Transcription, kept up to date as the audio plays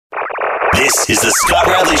This is the Scott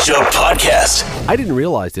Radley Show podcast. I didn't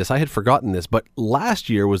realize this. I had forgotten this, but last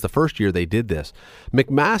year was the first year they did this.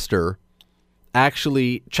 McMaster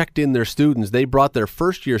actually checked in their students. They brought their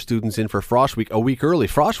first-year students in for Frosh Week a week early.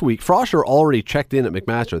 Frosh are already checked in at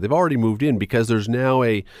McMaster. They've already moved in because there's now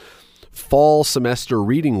a fall semester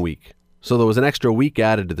reading week. So there was an extra week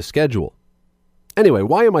added to the schedule. Anyway,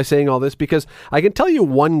 why am I saying all this? Because I can tell you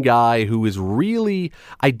one guy who is really,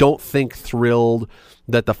 I don't think, thrilled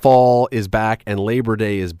that the fall is back and Labor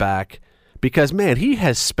Day is back. Because, man, he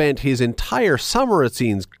has spent his entire summer, it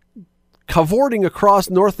seems, cavorting across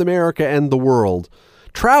North America and the world,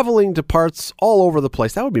 traveling to parts all over the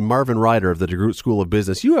place. That would be Marvin Ryder of the DeGroote School of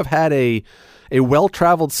Business. You have had a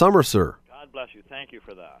well-traveled summer, sir. God bless you. Thank you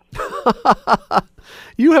for that.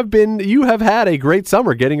 You have had a great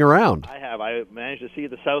summer getting around. I have. I managed to see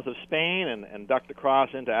the south of Spain and ducked across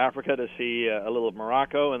into Africa to see a little of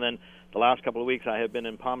Morocco, and then the last couple of weeks I have been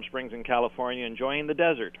in Palm Springs in California enjoying the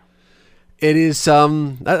desert. It is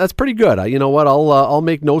that's pretty good. You know what? I'll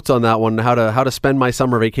make notes on that one. How to spend my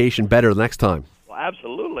summer vacation better next time. Well,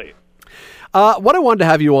 absolutely. What I wanted to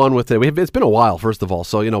have you on with today, it's been a while, first of all,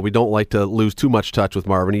 so we don't like to lose too much touch with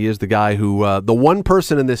Marvin. He is the guy who, the one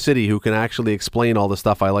person in this city who can actually explain all the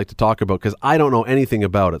stuff I like to talk about, because I don't know anything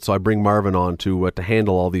about it, so I bring Marvin on to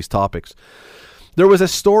handle all these topics. There was a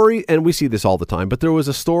story, and we see this all the time, but there was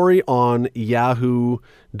a story on yahoo.ca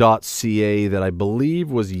that I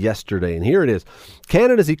believe was yesterday, and here it is.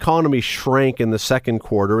 Canada's economy shrank in the second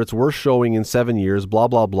quarter. It's worst showing in 7 years, blah,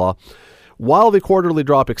 blah, blah. While the quarterly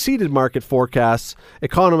drop exceeded market forecasts,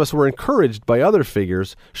 economists were encouraged by other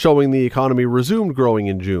figures showing the economy resumed growing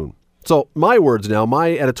in June. So my words now,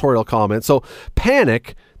 my editorial comment. So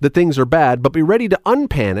panic that things are bad, but be ready to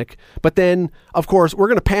unpanic. But then, of course, we're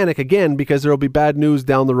going to panic again because there will be bad news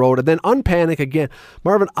down the road and then unpanic again.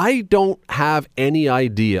 Marvin, I don't have any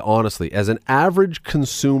idea, honestly, as an average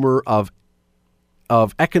consumer of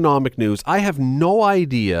economic news, I have no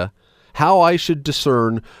idea how I should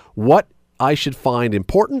discern what I should find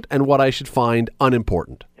important and what I should find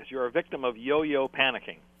unimportant. Yes, you're a victim of yo-yo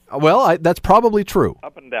panicking. Well, that's probably true.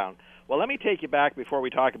 Up and down. Well, let me take you back before we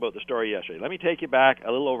talk about the story yesterday. Let me take you back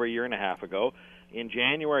a little over a year and a half ago. In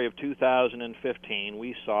January of 2015,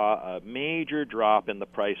 we saw a major drop in the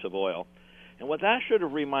price of oil. And what that should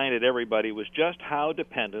have reminded everybody was just how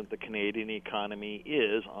dependent the Canadian economy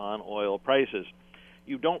is on oil prices.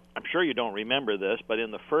 I'm sure you don't remember this, but in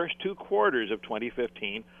the first 2 quarters of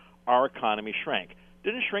 2015, our economy shrank.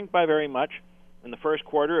 Didn't shrink by very much. In the first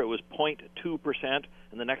quarter, it was 0.2%,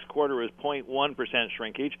 and the next quarter was 0.1%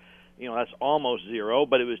 shrinkage. That's almost zero,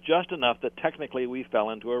 but it was just enough that technically we fell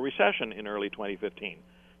into a recession in early 2015.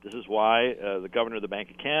 This is why the governor of the Bank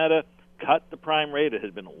of Canada cut the prime rate. It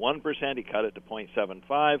had been 1%. He cut it to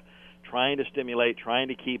 0.75, trying to stimulate, trying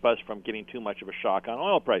to keep us from getting too much of a shock on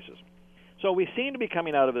oil prices. So we seem to be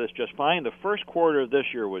coming out of this just fine. The first quarter of this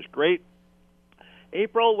year was great.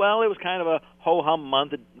 April, well, it was kind of a ho-hum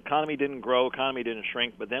month. The economy didn't grow, economy didn't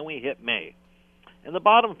shrink, but then we hit May. And the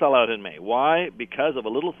bottom fell out in May. Why? Because of a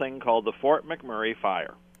little thing called the Fort McMurray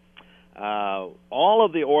fire. All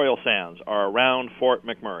of the oil sands are around Fort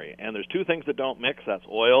McMurray, and there's 2 things that don't mix. That's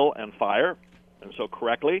oil and fire. And so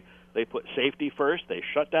correctly, they put safety first. They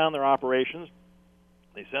shut down their operations.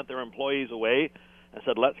 They sent their employees away and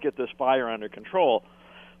said, let's get this fire under control.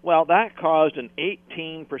 Well, that caused an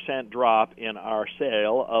 18% drop in our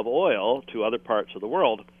sale of oil to other parts of the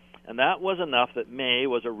world, and that was enough that May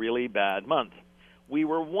was a really bad month. We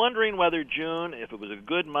were wondering whether June, if it was a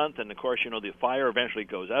good month, and of course, the fire eventually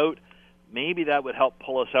goes out, maybe that would help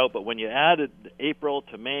pull us out, but when you added April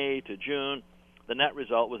to May to June, the net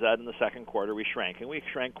result was that in the second quarter we shrank, and we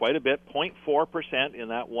shrank quite a bit, 0.4% in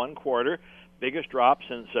that one quarter, biggest drop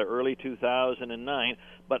since early 2009,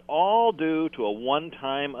 but all due to a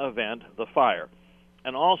one-time event, the fire,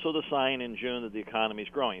 and also the sign in June that the economy is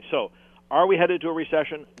growing. So are we headed to a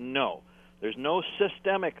recession? No. There's no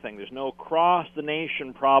systemic thing. There's no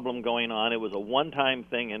cross-the-nation problem going on. It was a one-time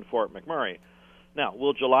thing in Fort McMurray. Now,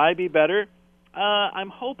 will July be better? I'm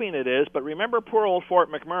hoping it is, but remember poor old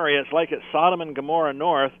Fort McMurray. It's like it's Sodom and Gomorrah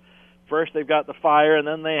North. First they've got the fire, and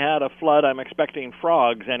then they had a flood. I'm expecting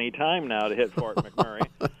frogs any time now to hit Fort McMurray.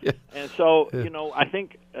 Yeah. And so, I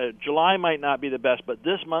think July might not be the best, but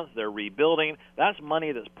this month they're rebuilding. That's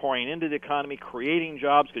money that's pouring into the economy, creating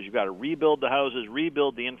jobs, because you've got to rebuild the houses,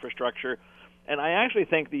 rebuild the infrastructure. And I actually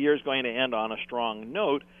think the year's going to end on a strong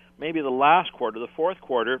note. Maybe the last quarter, the fourth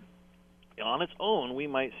quarter, on its own, we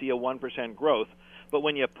might see a 1% growth. But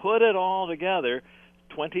when you put it all together,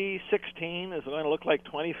 2016 is going to look like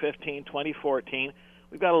 2015, 2014.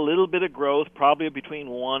 we've got a little bit of growth, probably between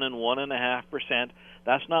 1 and 1.5%.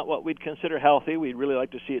 That's not what we'd consider healthy. We'd really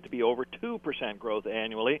like to see it to be over 2% growth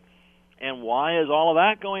annually. And why is all of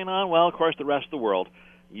that going on? Well, of course, the rest of the world.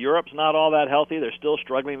 Europe's not all that healthy. They're still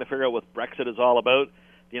struggling to figure out what Brexit is all about.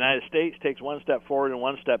 The United States takes one step forward and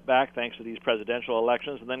one step back thanks to these presidential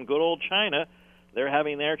elections. And then good old China, they're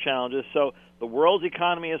having their challenges. So the world's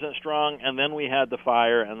economy isn't strong, and then we had the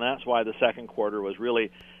fire, and that's why the second quarter was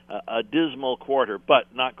really a dismal quarter,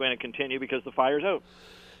 but not going to continue because the fire's out.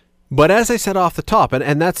 But as I said off the top,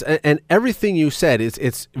 and everything you said,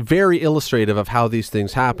 it's very illustrative of how these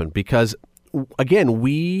things happen, because again,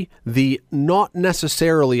 we, the not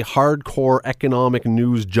necessarily hardcore economic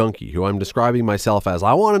news junkie, who I'm describing myself as,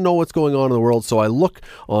 I want to know what's going on in the world, so I look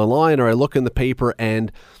online or I look in the paper,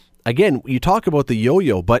 and again, you talk about the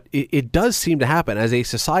yo-yo, but it does seem to happen. As a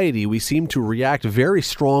society, we seem to react very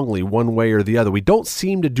strongly one way or the other. We don't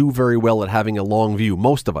seem to do very well at having a long view,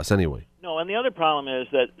 most of us anyway. No, and the other problem is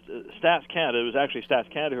that Stats Canada, it was actually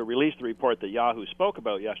Stats Canada who released the report that Yahoo spoke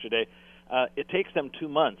about yesterday. It takes them 2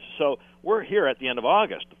 months. So we're here at the end of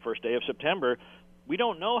August, the first day of September. We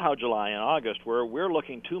don't know how July and August were. We're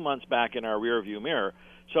looking 2 months back in our rearview mirror.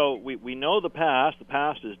 So we know the past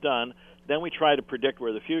is done. Then we try to predict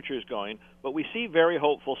where the future is going, but we see very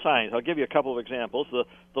hopeful signs. I'll give you a couple of examples. The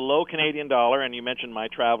low Canadian dollar, and you mentioned my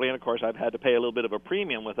traveling, and of course I've had to pay a little bit of a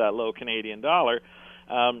premium with that low Canadian dollar,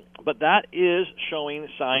 but that is showing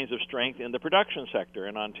signs of strength in the production sector,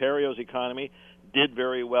 and Ontario's economy did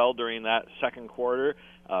very well during that second quarter.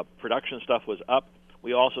 Production stuff was up.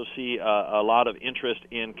 We also see a lot of interest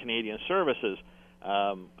in Canadian services,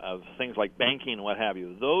 of things like banking and what have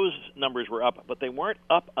you. Those numbers were up, but they weren't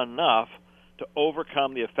up enough to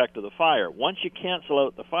overcome the effect of the fire. Once you cancel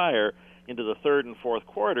out the fire into the third and fourth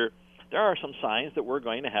quarter, there are some signs that we're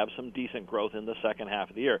going to have some decent growth in the second half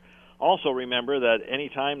of the year. Also remember that any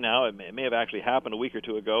time now, it may have actually happened a week or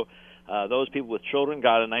two ago, those people with children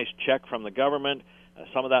got a nice check from the government.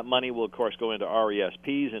 Some of that money will, of course, go into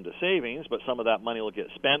RESPs, into savings, but some of that money will get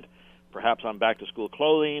spent perhaps on back-to-school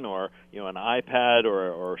clothing or an iPad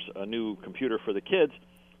or a new computer for the kids.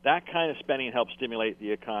 That kind of spending helps stimulate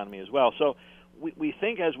the economy as well. So we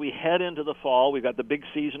think as we head into the fall, we've got the big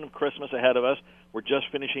season of Christmas ahead of us. We're just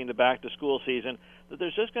finishing the back-to-school season. That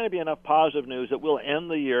there's just going to be enough positive news that we'll end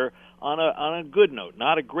the year on a good note.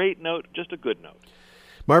 Not a great note, just a good note.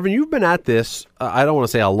 Marvin, you've been at this, I don't want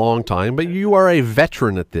to say a long time, but you are a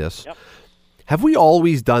veteran at this. Yep. Have we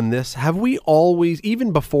always done this? Have we always,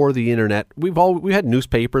 even before the internet, we had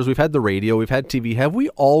newspapers, we've had the radio, we've had TV. Have we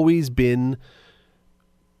always been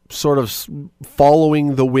sort of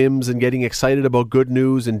following the whims and getting excited about good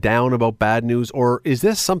news and down about bad news? Or is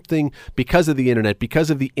this something, because of the internet, because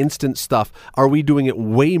of the instant stuff, are we doing it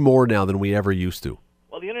way more now than we ever used to?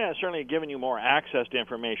 Well, the internet has certainly given you more access to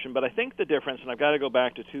information, but I think the difference, and I've got to go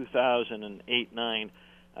back to 2008-9,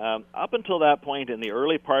 up until that point in the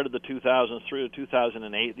early part of the 2000s through to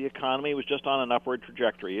 2008, the economy was just on an upward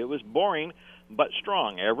trajectory. It was boring but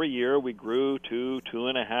strong. Every year we grew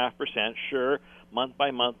 2.5%. Sure, month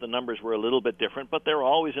by month the numbers were a little bit different, but they were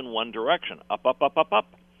always in one direction, up, up, up, up, up.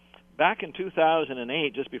 Back in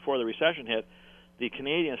 2008, just before the recession hit, the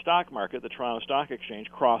Canadian stock market, the Toronto Stock Exchange,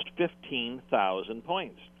 crossed 15,000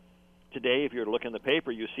 points. Today, if you're to look in the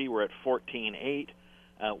paper, you see we're at 14.8.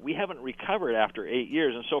 We haven't recovered after 8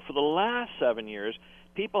 years, and so for the last 7 years,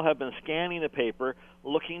 people have been scanning the paper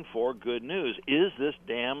looking for good news. Is this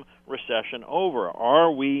damn recession over?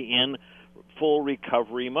 Are we in full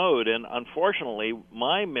recovery mode? And unfortunately,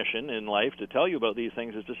 my mission in life to tell you about these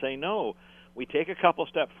things is to say no. We take a couple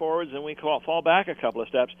steps forwards and we fall back a couple of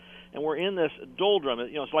steps, and we're in this doldrum.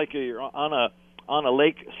 It's like you're on a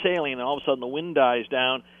lake sailing, and all of a sudden the wind dies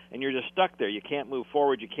down, and you're just stuck there. You can't move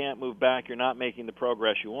forward. You can't move back. You're not making the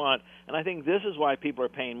progress you want. And I think this is why people are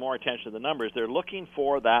paying more attention to the numbers. They're looking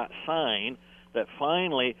for that sign that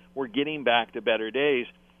finally we're getting back to better days.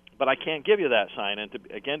 But I can't give you that sign. And to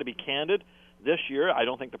be candid, this year I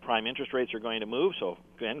don't think the prime interest rates are going to move. So,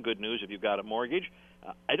 again, good news if you've got a mortgage.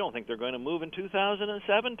 I don't think they're going to move in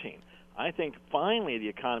 2017. I think finally the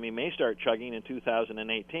economy may start chugging in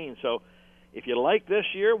 2018. So if you like this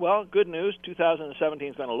year, well, good news, 2017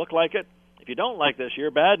 is going to look like it. If you don't like this year,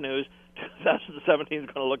 bad news, 2017 is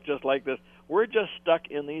going to look just like this. We're just stuck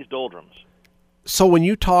in these doldrums. So when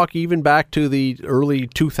you talk even back to the early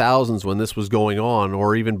 2000s when this was going on,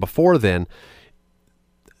 or even before then,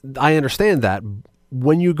 I understand that.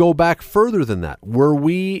 When you go back further than that, were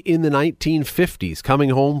we in the 1950s coming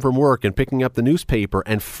home from work and picking up the newspaper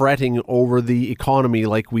and fretting over the economy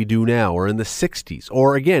like we do now, or in the 60s?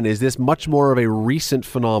 Or again, is this much more of a recent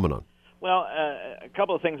phenomenon? Well, a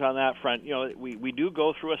couple of things on that front. We do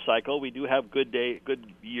go through a cycle. We do have good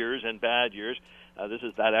years and bad years. This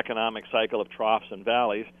is that economic cycle of troughs and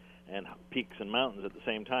valleys and peaks and mountains at the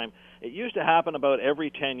same time. It used to happen about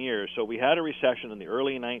every 10 years. So we had a recession in the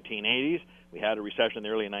early 1980s. We had a recession in the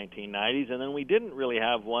early 1990s, and then we didn't really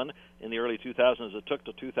have one in the early 2000s. It took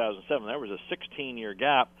till 2007. There was a 16-year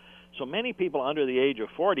gap. So many people under the age of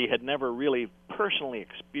 40 had never really personally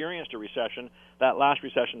experienced a recession. That last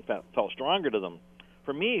recession felt stronger to them.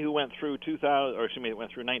 For me, who went through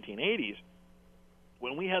 1980s,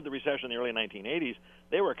 when we had the recession in the early 1980s,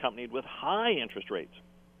 they were accompanied with high interest rates.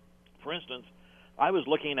 For instance, I was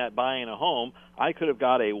looking at buying a home. I could have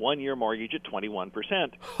got a one-year mortgage at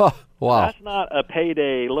 21%. Wow. That's not a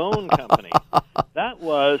payday loan company. That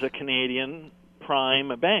was a Canadian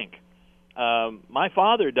prime bank. My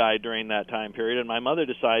father died during that time period, and my mother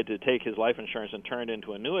decided to take his life insurance and turn it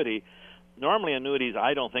into annuity. Normally, annuities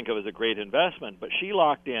I don't think of as a great investment, but she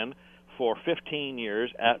locked in for 15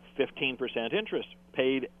 years at 15% interest,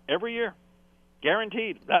 paid every year,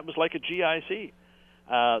 guaranteed. That was like a GIC.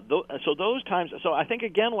 So those times. So I think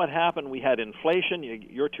again, what happened? We had inflation.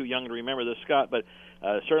 You're too young to remember this, Scott, but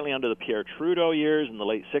certainly under the Pierre Trudeau years in the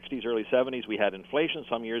late 60s, early 70s, we had inflation.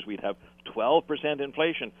 Some years we'd have 12%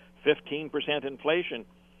 inflation, 15% inflation.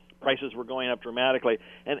 Prices were going up dramatically,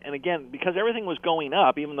 and again, because everything was going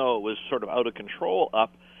up, even though it was sort of out of control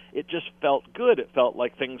up, it just felt good. It felt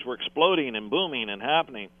like things were exploding and booming and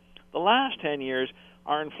happening. The last 10 years,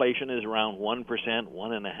 our inflation is around 1%,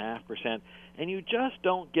 1.5%, and you just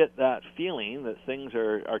don't get that feeling that things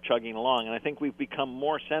are chugging along, and I think we've become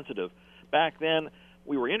more sensitive. Back then,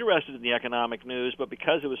 we were interested in the economic news, but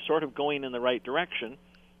because it was sort of going in the right direction,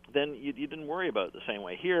 then you didn't worry about it the same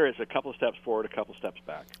way. Here, it's a couple of steps forward, a couple of steps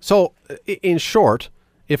back. So, in short,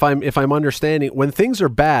 if I'm understanding, when things are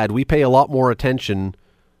bad, we pay a lot more attention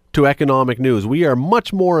to economic news. We are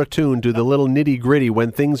much more attuned to the little nitty-gritty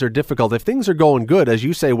when things are difficult. If things are going good, as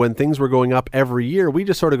you say, when things were going up every year, we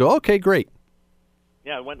just sort of go, okay, great.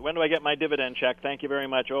 Yeah, when do I get my dividend check? Thank you very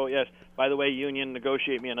much. Oh, yes. By the way, union,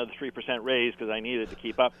 negotiate me another 3% raise because I need it to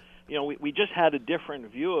keep up. We just had a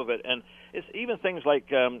different view of it. And it's even things like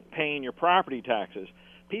paying your property taxes.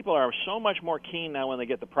 People are so much more keen now when they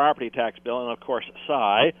get the property tax bill, and of course,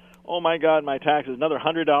 sigh, oh my God, my taxes, another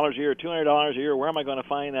 $100 a year, $200 a year, where am I going to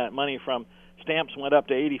find that money from? Stamps went up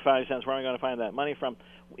to 85 cents, where am I going to find that money from?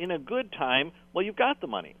 In a good time, well, you've got the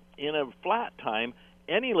money. In a flat time,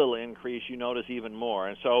 any little increase, you notice even more.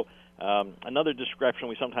 And so another description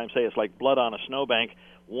we sometimes say is like blood on a snowbank.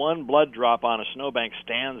 One blood drop on a snowbank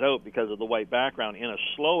stands out because of the white background. In a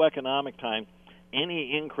slow economic time,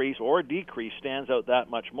 any increase or decrease stands out that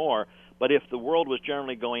much more. But if the world was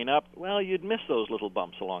generally going up, well, you'd miss those little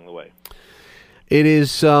bumps along the way. It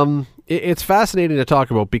is, it's fascinating to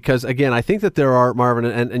talk about because, again, I think that there are, Marvin,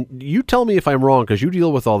 and you tell me if I'm wrong because you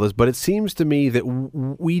deal with all this, but it seems to me that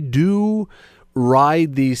we do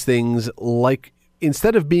ride these things like,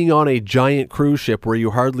 instead of being on a giant cruise ship where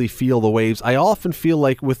you hardly feel the waves, I often feel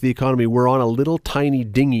like with the economy, we're on a little tiny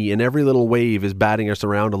dinghy and every little wave is batting us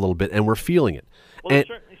around a little bit and we're feeling it. Well, there's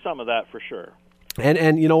certainly some of that for sure.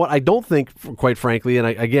 And you know what? I don't think, quite frankly,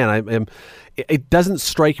 and it doesn't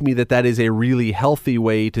strike me that is a really healthy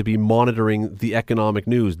way to be monitoring the economic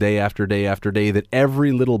news day after day after day, that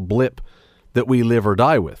every little blip that we live or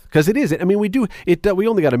die with. Because it is. I mean, we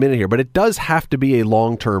only got a minute here, but it does have to be a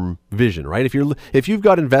long-term vision, right? If you've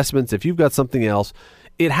got investments, if you've got something else,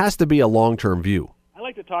 it has to be a long-term view. I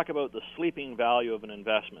like to talk about the sleeping value of an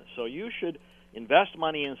investment. So you should invest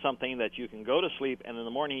money in something that you can go to sleep, and in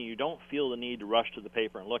the morning you don't feel the need to rush to the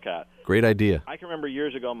paper and look at. Great idea. I can remember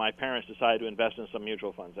years ago my parents decided to invest in some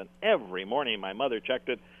mutual funds, and every morning my mother checked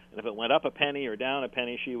it, and if it went up a penny or down a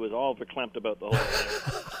penny, she was all verklempt about the whole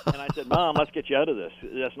thing. And I said, Mom, let's get you out of this.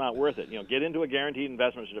 That's not worth it. Get into a guaranteed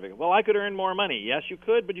investment certificate. Well, I could earn more money. Yes, you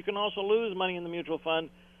could, but you can also lose money in the mutual fund.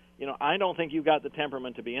 I don't think you've got the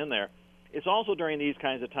temperament to be in there. It's also during these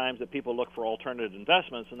kinds of times that people look for alternative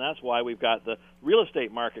investments, and that's why we've got the real estate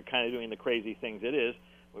market kind of doing the crazy things it is.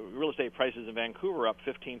 Real estate prices in Vancouver up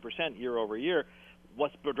 15% year over year.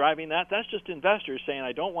 What's driving that? That's just investors saying,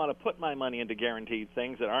 I don't want to put my money into guaranteed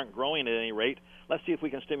things that aren't growing at any rate. Let's see if we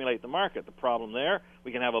can stimulate the market. The problem there,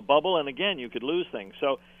 we can have a bubble, and again, you could lose things.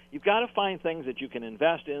 So you've got to find things that you can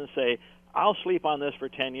invest in and say, I'll sleep on this for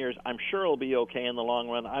 10 years. I'm sure it'll be okay in the long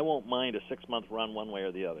run. I won't mind a 6-month run one way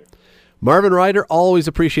or the other. Marvin Ryder, always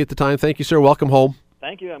appreciate the time. Thank you, sir. Welcome home.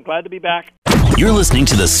 Thank you. I'm glad to be back. You're listening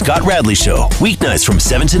to The Scott Radley Show, weeknights from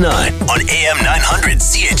 7 to 9 on AM 900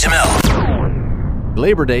 CHML.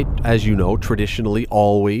 Labor Day, as you know, traditionally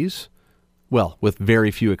always well, with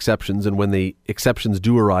very few exceptions, and when the exceptions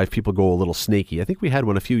do arrive, people go a little snaky. I think we had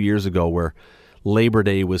one a few years ago where Labor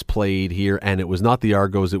Day was played here, and it was not the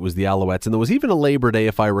Argos, it was the Alouettes. And there was even a Labor Day,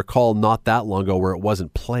 if I recall, not that long ago where it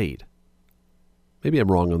wasn't played. Maybe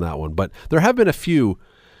I'm wrong on that one, but there have been a few.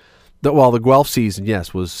 The Guelph season,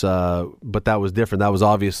 yes, was, but that was different. That was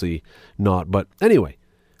obviously not. But anyway,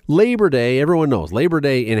 Labor Day, everyone knows, Labor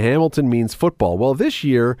Day in Hamilton means football. Well, this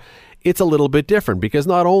year, it's a little bit different because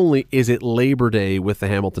not only is it Labor Day with the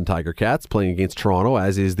Hamilton Tiger Cats playing against Toronto,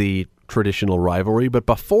 as is the traditional rivalry, but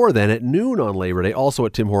before then, at noon on Labor Day, also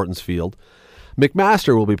at Tim Hortons Field,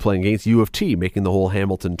 McMaster will be playing against U of T, making the whole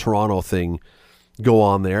Hamilton-Toronto thing go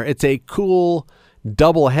on there. It's a cool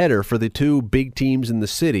doubleheader for the two big teams in the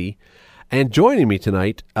city. And joining me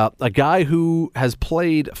tonight, a guy who has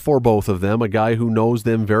played for both of them, a guy who knows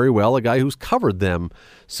them very well, a guy who's covered them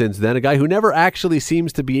since then, a guy who never actually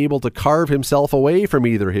seems to be able to carve himself away from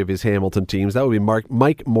either of his Hamilton teams. That would be Mike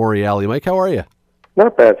Morreale. Mike, how are you?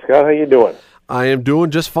 Not bad, Scott. How you doing? I am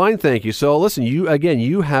doing just fine, thank you. So listen,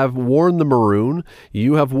 you have worn the maroon,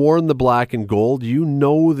 you have worn the black and gold, you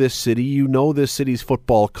know this city, you know this city's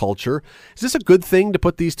football culture. Is this a good thing to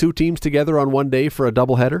put these two teams together on one day for a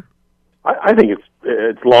doubleheader? I think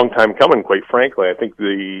it's a long time coming, quite frankly. I think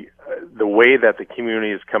the way that the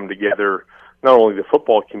community has come together, not only the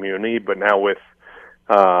football community, but now with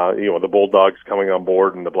the Bulldogs coming on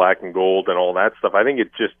board and the black and gold and all that stuff. I think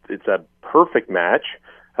it's a perfect match.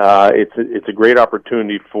 It's a great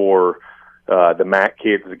opportunity for the Mac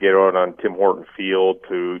kids to get out on Tim Horton Field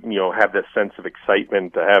to have that sense of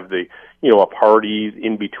excitement, to have the a party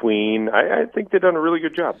in between. I think they've done a really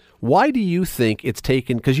good job. Why do you think it's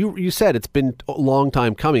taken? Because you said it's been a long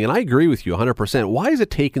time coming, and I agree with you 100%. Why has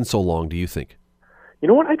it taken so long? Do you think? You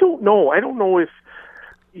know what? I don't know. I don't know if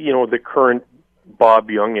the current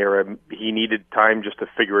Bob Young era, he needed time just to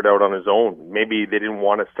figure it out on his own. Maybe they didn't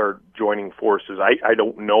want to start joining forces. I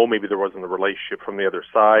don't know. Maybe there wasn't a relationship from the other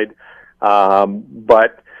side.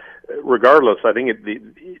 But regardless, I think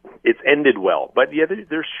it's ended well. But yeah,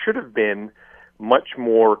 there should have been much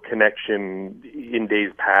more connection in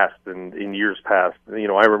days past and in years past. I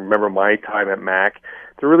remember my time at Mac.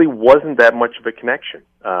 There really wasn't that much of a connection.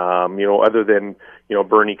 Other than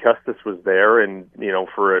Bernie Custis was there, and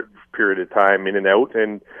for a period of time in and out,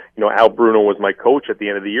 and Al Bruno was my coach at the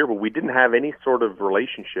end of the year. But we didn't have any sort of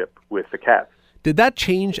relationship with the Cats. Did that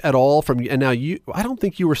change at all from, and now I don't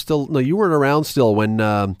think you were still, no, you weren't around still when,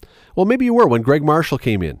 maybe you were when Greg Marshall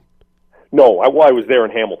came in. No, I was there in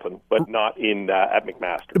Hamilton, but not at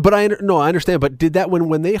McMaster. But I understand, but did that,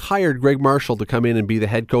 when they hired Greg Marshall to come in and be the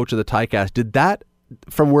head coach of the Ticats, did that,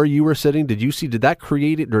 from where you were sitting, did that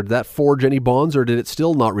create it, or did that forge any bonds, or did it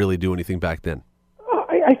still not really do anything back then?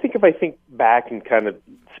 I think if I think back and kind of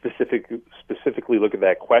specifically look at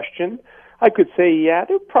that question, I could say, yeah,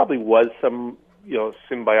 there probably was some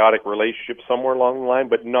symbiotic relationship somewhere along the line,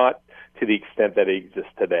 but not to the extent that it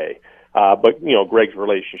exists today. But Greg's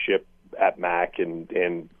relationship at Mac and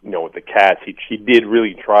with the Cats, he did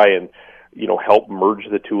really try and help merge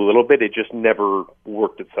the two a little bit. It just never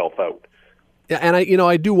worked itself out. Yeah, and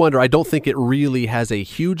I do wonder. I don't think it really has a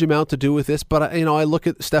huge amount to do with this, but I look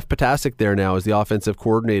at Steph Potasic there now as the offensive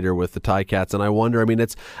coordinator with the Ticats, and I wonder. I mean,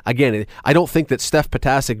 I don't think that Steph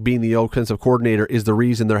Potasic being the offensive coordinator is the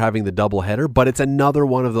reason they're having the doubleheader, but it's another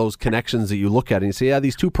one of those connections that you look at and you say, yeah,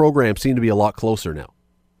 these two programs seem to be a lot closer now.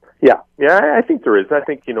 Yeah, I think there is. I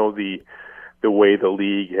think the way the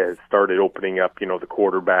league has started opening up, the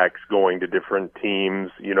quarterbacks going to different teams,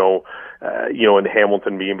 and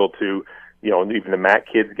Hamilton being able to. Even the Mac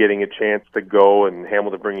kids getting a chance to go, and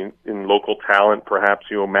Hamilton bringing in local talent, perhaps,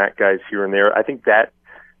 Mac guys here and there. I think that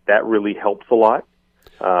really helps a lot.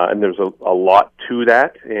 And there's a lot to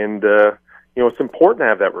that. And, it's important to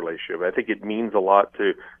have that relationship. I think it means a lot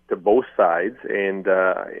to both sides. And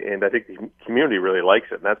I think the community really likes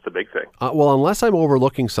it. And that's the big thing. Well, unless I'm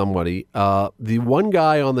overlooking somebody, the one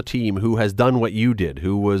guy on the team who has done what you did,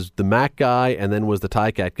 who was the Mac guy and then was the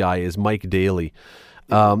Ticat guy, is Mike Daly.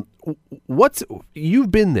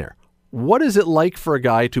 You've been there. What is it like for a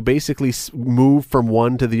guy to basically move from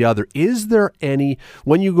one to the other? Is there any,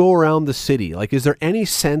 when you go around the city, is there any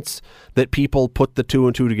sense that people put the two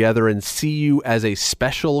and two together and see you as a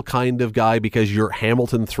special kind of guy because you're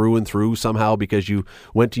Hamilton through and through somehow because you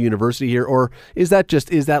went to university here? Or is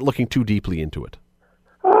that looking too deeply into it?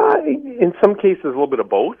 In some cases, a little bit of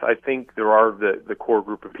both. I think there are the core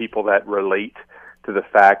group of people that relate to the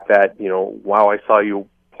fact that, wow, I saw you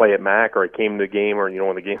play at Mac, or I came to the game, or,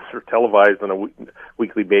 when the games are televised on a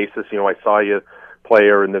weekly basis, I saw you play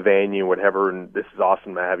or in the venue, whatever, and this is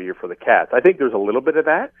awesome to have you here for the Cats. I think there's a little bit of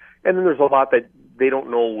that, and then there's a lot that they don't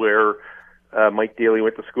know where Mike Daly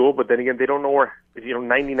went to school, but then again, they don't know where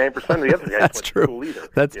 99% of the other guys went to school either.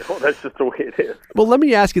 That's just the way it is. Well, let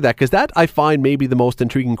me ask you that, because that I find maybe the most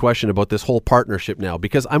intriguing question about this whole partnership now,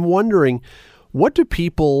 because I'm wondering, what do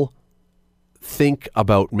people think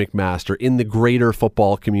about McMaster in the greater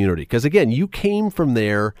football community? Because again, you came from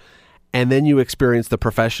there and then you experienced the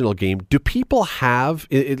professional game. Do people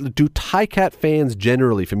do Ticat fans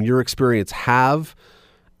generally, from your experience, have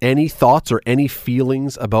any thoughts or any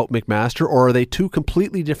feelings about McMaster, or are they two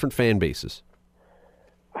completely different fan bases?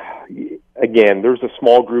 Again, there's a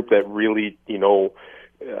small group that really,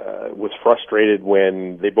 was frustrated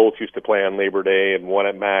when they both used to play on Labor Day, and one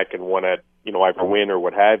at Mac and one at, either Win or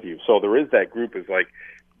what have you. So there is that group is like,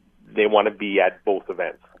 they want to be at both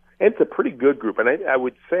events. And it's a pretty good group. And I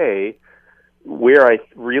would say where I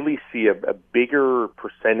really see a bigger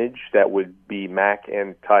percentage that would be Mac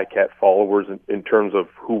and Ticat followers in terms of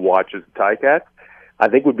who watches Ticat, I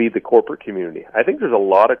think would be the corporate community. I think there's a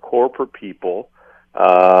lot of corporate people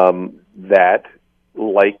that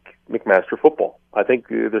like McMaster football. I think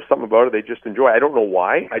there's something about it they just enjoy. I don't know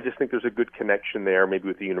why. I just think there's a good connection there, maybe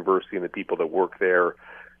with the university and the people that work there,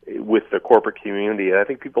 with the corporate community, and I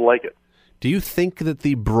think people like it. Do you think that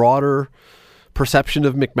the broader perception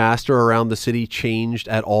of McMaster around the city changed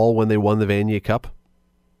at all when they won the Vanier Cup?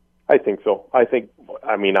 I think so. I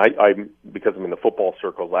because I'm in the football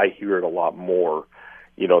circles, I hear it a lot more.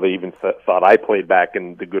 They even thought I played back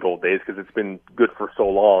in the good old days, because it's been good for so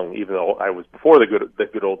long, even though I was before the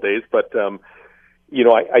good old days. But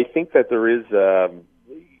I think that there is a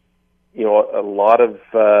lot of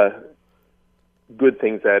good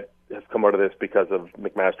things that have come out of this because of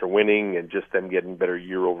McMaster winning and just them getting better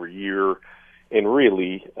year over year. And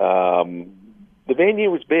really, the Vanier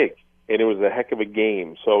was big, and it was a heck of a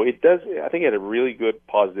game. So I think it had a really good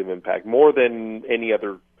positive impact, more than any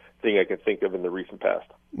other thing I can think of in the recent past.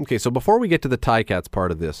 Okay, so before we get to the Ticats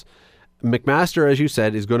part of this, McMaster, as you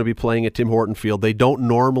said, is going to be playing at Tim Horton Field. They don't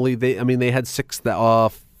normally, they had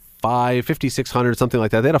 5,600, something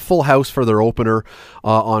like that. They had a full house for their opener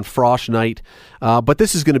on Frosh night. But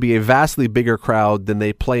this is going to be a vastly bigger crowd than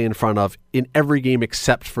they play in front of in every game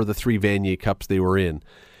except for the 3 Vanier Cups they were in.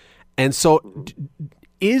 And so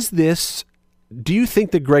do you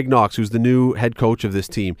think that Greg Knox, who's the new head coach of this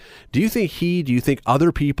team, do you think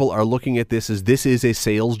other people are looking at this as this is a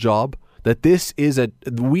sales job? That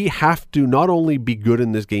we have to not only be good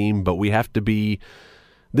in this game, but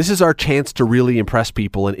this is our chance to really impress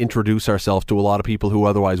people and introduce ourselves to a lot of people who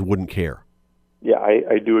otherwise wouldn't care. Yeah,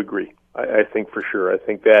 I do agree. I think for sure. I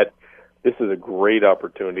think that this is a great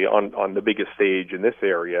opportunity on the biggest stage in this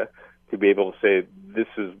area to be able to say, this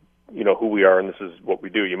is who we are and this is what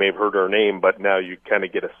we do. You may have heard our name, but now you kind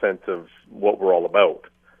of get a sense of what we're all about.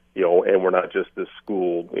 And we're not just this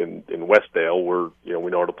school in Westdale.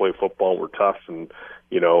 We know how to play football, and we're tough, and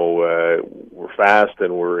we're fast,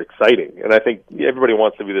 and we're exciting. And I think everybody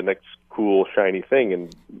wants to be the next cool, shiny thing.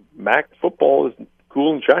 And Mac football is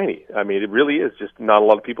cool and shiny. I mean, it really is. Just not a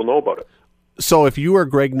lot of people know about it. So if you are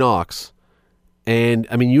Greg Knox, and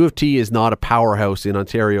U of T is not a powerhouse in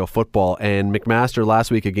Ontario football, and McMaster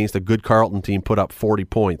last week against a good Carleton team put up 40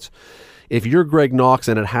 points. If you're Greg Knox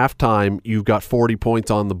and at halftime you've got 40 points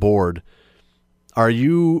on the board, are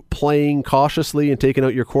you playing cautiously and taking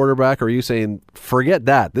out your quarterback, or are you saying, forget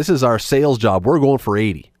that, this is our sales job, we're going for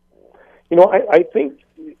 80? I think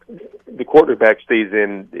the quarterback stays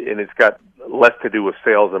in, and it's got less to do with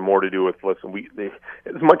sales and more to do with, listen,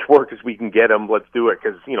 as much work as we can get them, let's do it,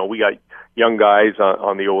 because we got young guys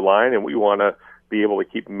on the O-line, and we want to be able to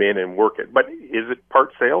keep them in and work it. But is it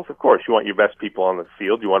part sales? Of course. You want your best people on the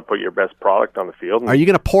field. You want to put your best product on the field. Are you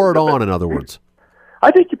going to pour it on, in other words?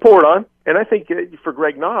 I think you pour it on. And I think for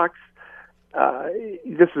Greg Knox,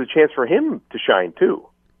 this is a chance for him to shine too,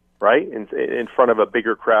 right? In front of a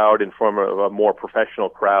bigger crowd, in front of a more professional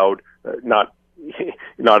crowd, not in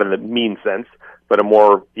the mean sense, but a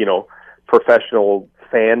more, professional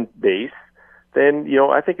fan base. Then,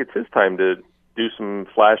 I think it's his time to do some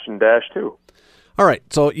flash and dash too. All right,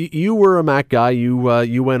 so you were a Mac guy. You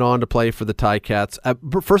went on to play for the Ticats.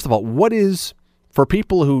 First of all, what is, for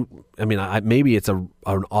people who, maybe it's an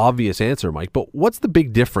obvious answer, Mike, but what's the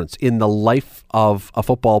big difference in the life of a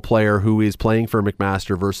football player who is playing for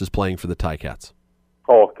McMaster versus playing for the Ticats?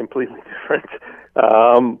 Oh, completely different.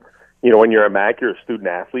 When you're a Mac, you're a student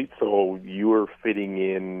athlete, so you are fitting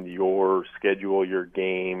in your schedule, your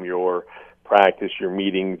game, your practice, your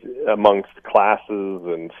meetings amongst classes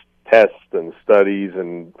and tests and studies,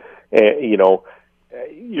 and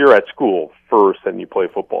you're at school first and you play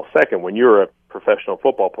football second. When you're a professional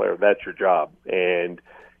football player, that's your job. And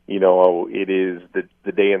it is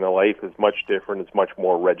the day in the life is much different. It's much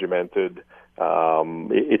more regimented.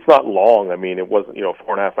 It's not long. I mean, it wasn't,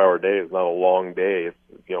 4.5 hour day is not a long day. It's,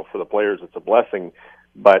 for the players, it's a blessing.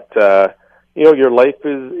 But, your life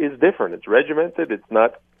is different. It's regimented. It's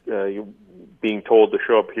not you being told to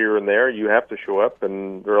show up here and there. You have to show up,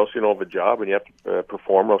 or else you don't have a job, and you have to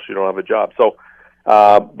perform, or else you don't have a job. So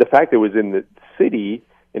the fact that it was in the city,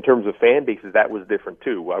 in terms of fan bases, that was different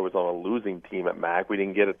too. I was on a losing team at Mac. We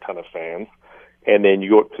didn't get a ton of fans. And then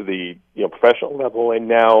you go up to the professional level, and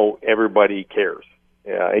now everybody cares.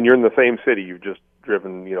 And you're in the same city. You've just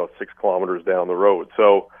driven 6 kilometers down the road.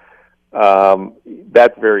 So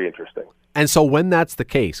that's very interesting. And so when that's the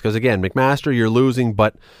case, because again, McMaster, you're losing,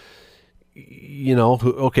 but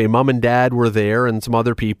okay, mom and dad were there, and some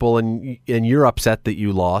other people, and you're upset that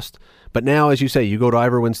you lost. But now, as you say, you go to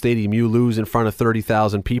Iverwin Stadium, you lose in front of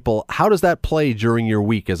 30,000 people. How does that play during your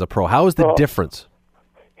week as a pro? How is the difference?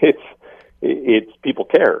 It's people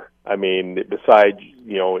care. I mean, besides,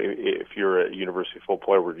 if you're a university football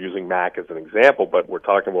player, we're using Mac as an example, but we're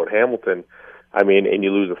talking about Hamilton. I mean, and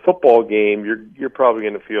you lose a football game, you're probably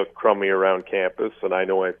going to feel crummy around campus. And I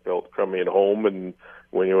know I felt crummy at home, and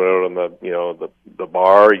when you went out on the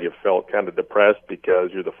bar, you felt kind of depressed because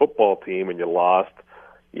you're the football team and you lost.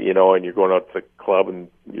 And you're going out to the club and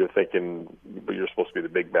you're thinking, but you're supposed to be the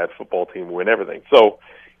big bad football team and win everything. So,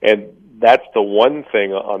 and that's the one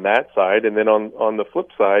thing on that side. And then on the flip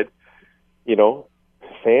side,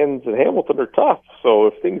 fans in Hamilton are tough. So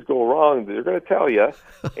if things go wrong, they're going to tell you.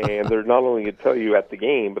 And they're not only going to tell you at the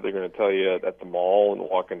game, but they're going to tell you at the mall and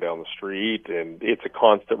walking down the street. And it's a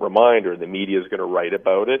constant reminder. The media is going to write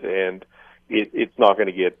about it, and it's not going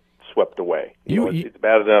to get swept away. It's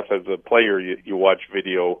bad enough as a player you watch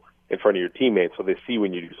video in front of your teammates so they see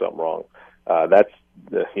when you do something wrong. That's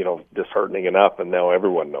disheartening enough, and now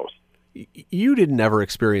everyone knows. You didn't ever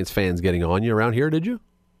experience fans getting on you around here, did you?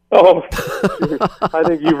 Oh, I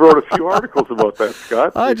think you wrote a few articles about that,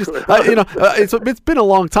 Scott. It's been a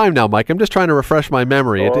long time now, Mike. I'm just trying to refresh my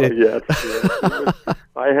memory. Yes.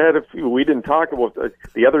 I had a few. We didn't talk about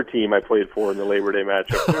the other team I played for in the Labor Day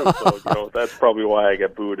matchup too. So that's probably why I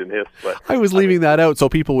got booed and hissed. But I was leaving that out so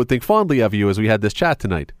people would think fondly of you as we had this chat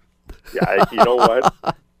tonight. Yeah, you know what?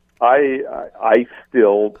 I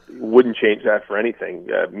still wouldn't change that for anything,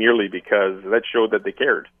 merely because that showed that they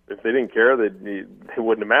cared. If they didn't care, it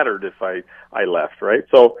wouldn't have mattered if I left, right?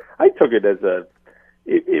 So I took it as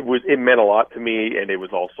it meant a lot to me, and it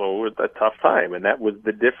was also a tough time, and that was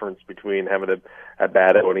the difference between having a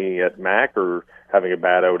bad outing at Mac or having a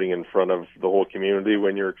bad outing in front of the whole community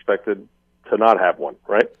when you're expected to not have one,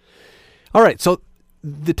 right? All right, so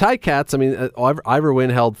the Ticats,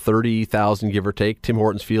 Iverwin held 30,000, give or take. Tim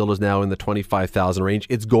Hortons Field is now in the 25,000 range.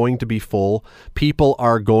 It's going to be full. People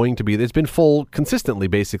are going to be. It's been full consistently,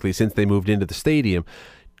 basically, since they moved into the stadium.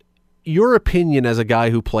 Your opinion as a guy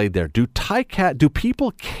who played there, do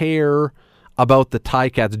people care about the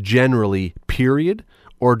Ticats generally, period?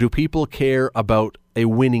 Or do people care about a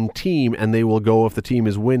winning team and they will go if the team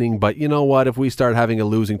is winning? But you know what? If we start having a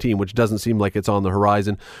losing team, which doesn't seem like it's on the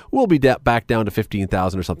horizon, we'll be back down to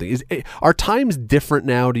 15,000 or something. Are times different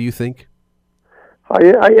now, do you think?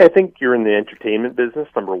 I think you're in the entertainment business,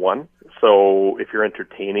 number one. So if you're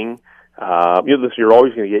entertaining, you're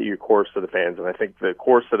always going to get your core set of fans. And I think the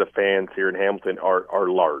core set of fans here in Hamilton are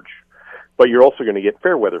large. But you're also going to get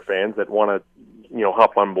fair weather fans that want to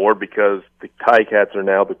hop on board because the Ticats are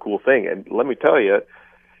now the cool thing. And let me tell you,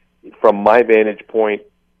 from my vantage point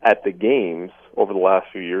at the games over the last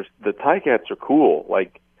few years, the Ticats are cool.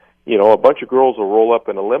 Like, a bunch of girls will roll up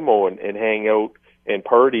in a limo and hang out and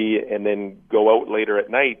party and then go out later at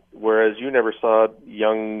night, whereas you never saw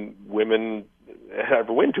young women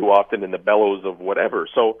ever win too often in the bellows of whatever.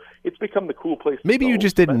 So it's become the cool place. Maybe you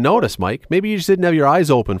just didn't notice, Mike. Maybe you just didn't have your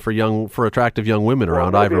eyes open for attractive young women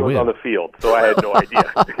around Iverwin. On the field, so I had no idea.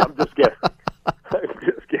 I'm just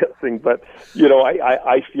guessing. But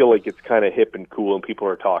I feel like it's kind of hip and cool, and people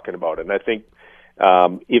are talking about it. And I think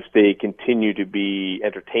if they continue to be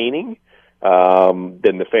entertaining,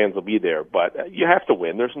 then the fans will be there. But you have to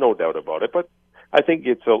win. There's no doubt about it. But I think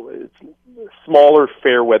it's smaller,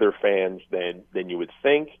 fair weather fans than you would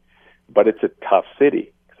think, but it's a tough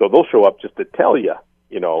city. So they'll show up just to tell you,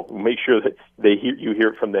 make sure that you hear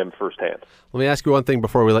it from them firsthand. Let me ask you one thing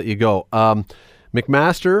before we let you go.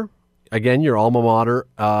 McMaster, again, your alma mater,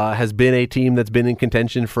 has been a team that's been in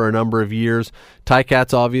contention for a number of years.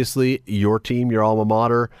 Ticats, obviously, your team, your alma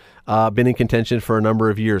mater, been in contention for a number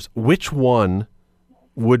of years. Which one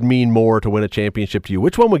would mean more to win a championship to you?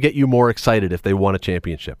 Which one would get you more excited if they won a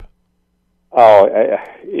championship? Oh,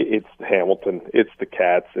 it's Hamilton. It's the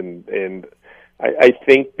Cats, and I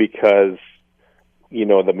think because,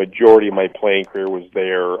 the majority of my playing career was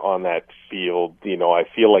there on that field, I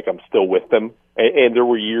feel like I'm still with them. And there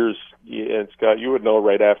were years, and Scott, you would know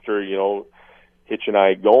right after, Hitch and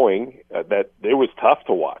I going, that it was tough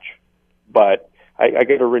to watch. But I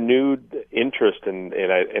get a renewed interest and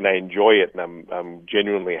I enjoy it, and I'm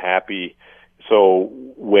genuinely happy. So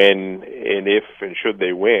when and if and should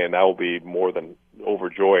they win, I'll be more than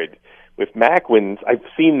overjoyed. With Mac wins, I've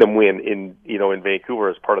seen them win in Vancouver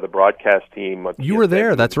as part of the broadcast team. You were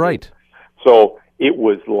there, that's right. So it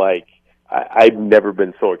was like I've never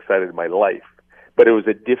been so excited in my life. But it was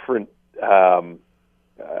a different, it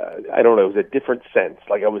was a different sense.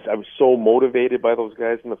 Like I was so motivated by those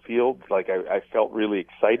guys in the field. Like I felt really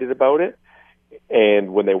excited about it.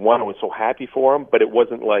 And when they won, I was so happy for them. But it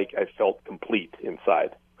wasn't like I felt complete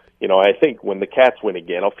inside. I think when the Cats win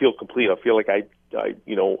again, I'll feel complete. I'll feel like I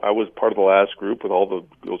was part of the last group with all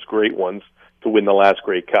those great ones to win the last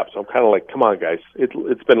Grey Cup. So I'm kind of like, come on, guys.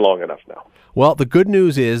 It's been long enough now. Well, the good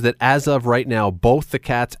news is that as of right now, both the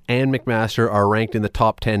Cats and McMaster are ranked in the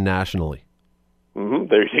top 10 nationally. Mm-hmm,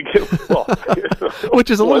 there you go. Well, which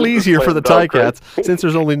is a little easier for the Ticats since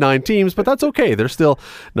there's only 9 teams, but that's okay. They're still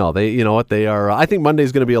they are. I think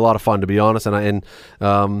Monday's going to be a lot of fun, to be honest. And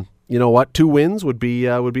you know what? 2 wins would be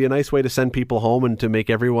a nice way to send people home and to make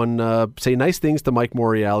everyone say nice things to Mike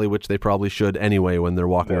Morreale, which they probably should anyway when they're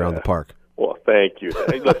walking around the park. Well, thank you.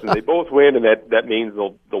 Hey, listen, they both win, and that means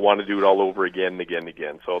they'll want to do it all over again and again and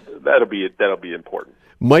again. So that'll be important.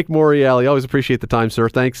 Mike Morreale, always appreciate the time, sir.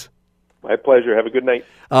 Thanks. My pleasure. Have a good night.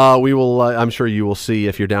 We will. I'm sure you will see,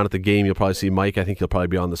 if you're down at the game, you'll probably see Mike. I think he'll probably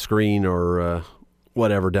be on the screen or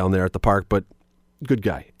whatever down there at the park. But good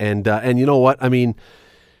guy. And you know what? I mean,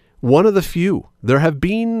 one of the few. There have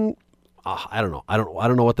been. I don't know. I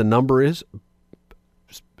don't know what the number is.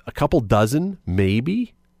 A couple dozen,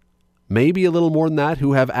 maybe a little more than that,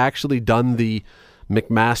 who have actually done the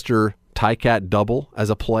McMaster Ticat double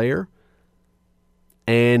as a player.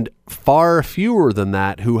 And far fewer than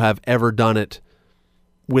that who have ever done it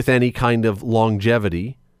with any kind of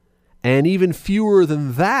longevity. And even fewer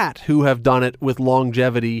than that who have done it with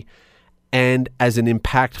longevity and as an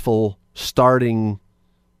impactful starting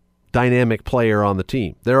dynamic player on the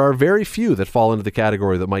team. There are very few that fall into the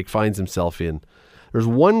category that Mike finds himself in. There's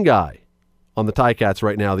one guy on the Ticats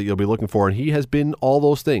right now that you'll be looking for, and he has been all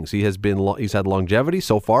those things. He's had longevity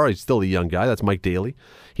so far. He's still a young guy. That's Mike Daly.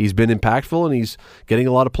 He's been impactful, and he's getting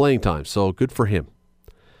a lot of playing time, so good for him.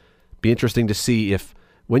 Be interesting to see if,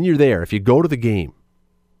 when you're there, if you go to the game,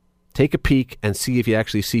 take a peek and see if you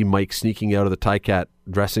actually see Mike sneaking out of the Ticat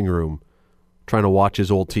dressing room, trying to watch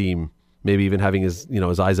his old team, maybe even having his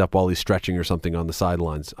eyes up while he's stretching or something on the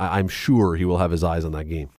sidelines. I'm sure he will have his eyes on that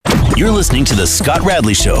game. You're listening to The Scott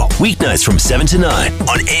Radley Show, weeknights from 7 to 9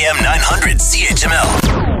 on AM 900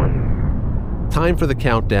 CHML. Time for the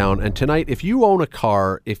countdown, and tonight, if you own a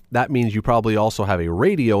car, if that means you probably also have a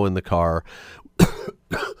radio in the car.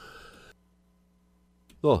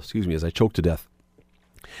 Oh, excuse me, as I choke to death.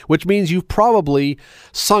 Which means you've probably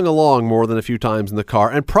sung along more than a few times in the car,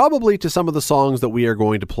 and probably to some of the songs that we are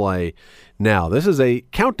going to play now. This is a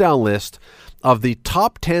countdown list of the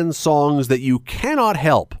top 10 songs that you cannot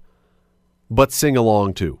help but sing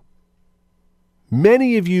along to.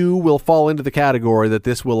 Many of you will fall into the category that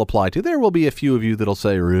this will apply to. There will be a few of you that'll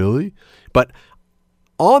say, really? But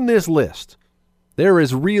on this list, there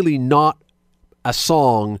is really not a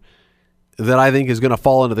song that I think is going to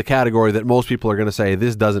fall into the category that most people are going to say,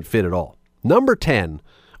 this doesn't fit at all. Number 10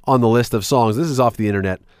 on the list of songs, this is off the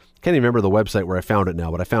internet. Can't even remember the website where I found it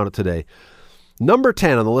now, but I found it today. Number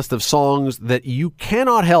 10 on the list of songs that you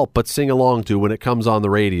cannot help but sing along to when it comes on the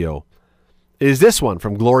radio is this one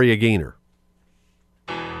from Gloria Gaynor.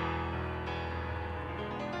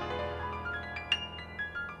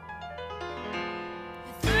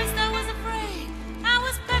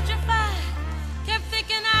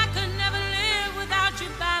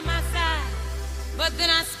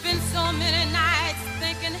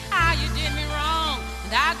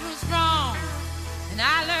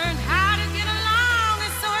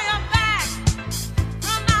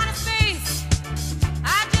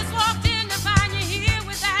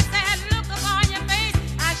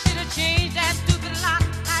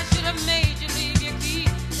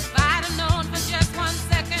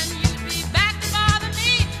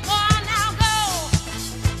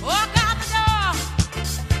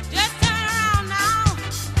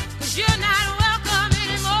 You're not welcome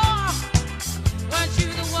anymore. Weren't you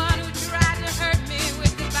the one who tried to hurt me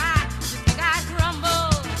with goodbye?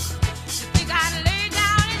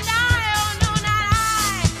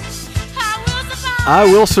 I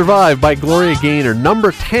Will Survive by Gloria Gaynor,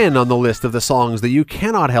 number 10 on the list of the songs that you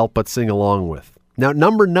cannot help but sing along with. Now,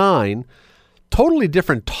 number 9, totally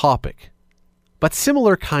different topic, but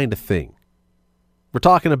similar kind of thing. We're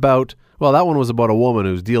talking about, well, that one was about a woman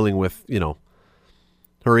who's dealing with,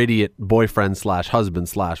 her idiot boyfriend / husband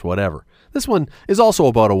 / whatever. This one is also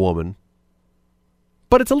about a woman,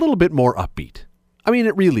 but it's a little bit more upbeat. I mean,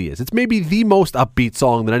 it really is. It's maybe the most upbeat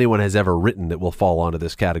song that anyone has ever written that will fall onto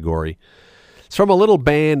this category. It's from a little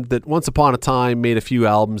band that once upon a time made a few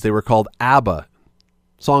albums. They were called ABBA.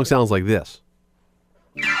 The song sounds like this.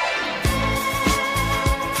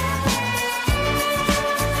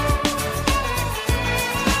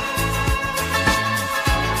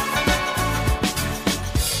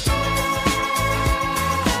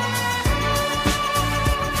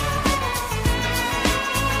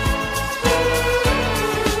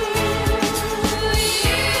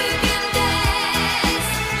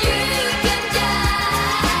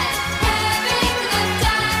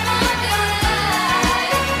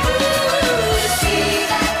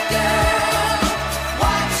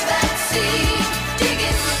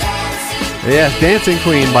 Yes, Dancing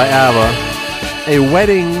Queen by ABBA, a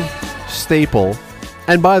wedding staple,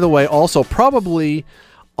 and by the way, also probably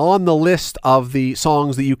on the list of the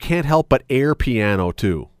songs that you can't help but air piano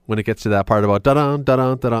to when it gets to that part about da-dun,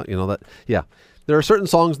 da-dun, da-dun, that, yeah. There are certain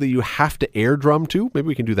songs that you have to air drum to. Maybe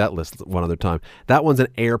we can do that list one other time. That one's an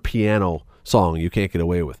air piano song you can't get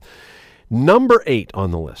away with. Number 8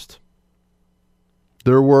 on the list.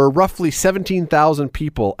 There were roughly 17,000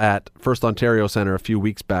 people at First Ontario Centre a few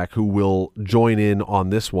weeks back who will join in on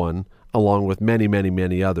this one, along with many, many,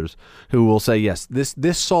 many others, who will say, yes,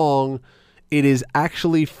 this song, it is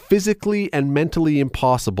actually physically and mentally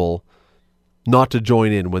impossible not to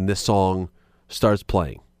join in when this song starts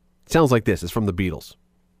playing. It sounds like this. It's from the Beatles.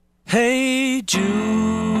 Hey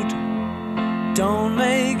Jude, don't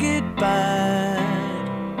make it bad.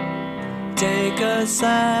 Take a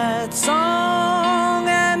sad song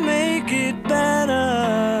and make it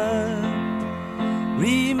better.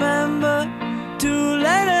 Remember to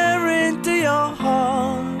let her into your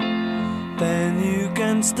heart. Then you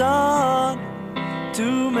can start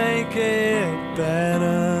to make it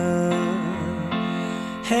better.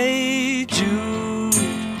 Hey Jude,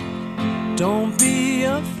 don't be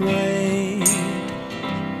afraid.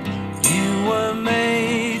 You were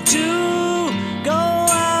made to go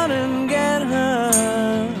out and get her.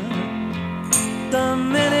 The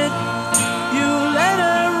minute you let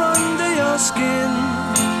her under your skin,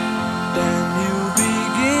 then you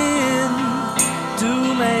begin to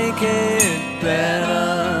make it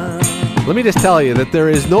better. Let me just tell you that there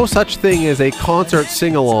is no such thing as a concert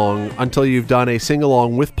sing-along until you've done a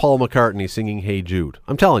sing-along with Paul McCartney singing Hey Jude.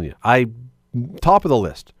 I'm telling you, top of the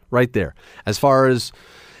list right there. As far as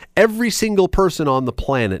every single person on the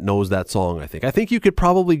planet knows that song, I think. I think you could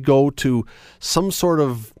probably go to some sort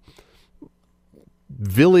of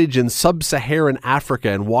village in sub-Saharan Africa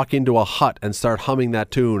and walk into a hut and start humming that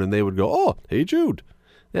tune, and they would go, oh, Hey Jude.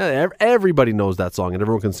 Yeah, everybody knows that song, and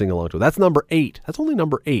everyone can sing along to it. That's number 8. That's only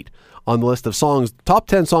number 8 on the list of songs, top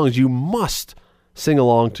 10 songs you must sing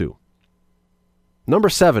along to. Number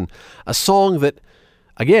 7, a song that,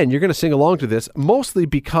 again, you're going to sing along to this, mostly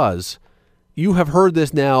because you have heard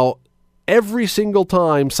this now every single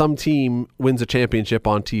time some team wins a championship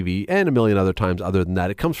on TV, and a million other times other than that.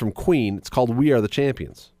 It comes from Queen. It's called We Are the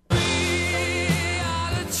Champions. We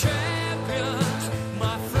are the champions,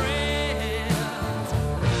 my friends,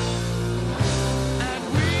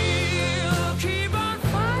 and we'll keep on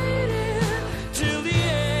fighting till the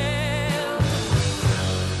end.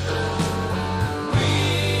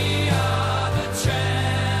 We are the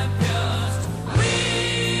champions,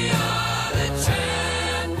 we are the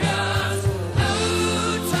champions. No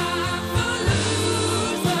time for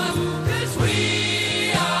losers, 'cause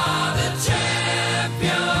we are the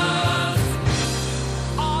champions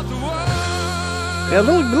of the world. Yeah, a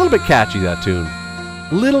little bit catchy, that tune.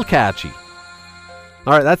 Little catchy.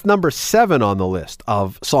 All right, that's number 7 on the list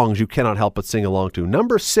of songs you cannot help but sing along to.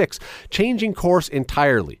 Number 6, changing course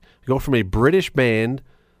entirely. You go from a British band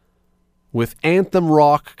with anthem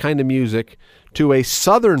rock kind of music to a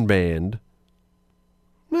Southern band,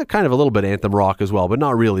 kind of a little bit anthem rock as well, but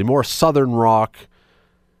not really. More Southern rock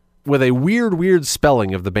with a weird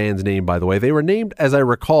spelling of the band's name, by the way. They were named, as I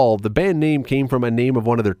recall, the band name came from a name of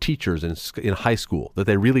one of their teachers in high school that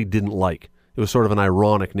they really didn't like. It was sort of an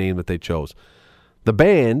ironic name that they chose. The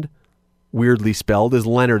band, weirdly spelled, is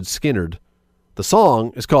Leonard Skinnard. The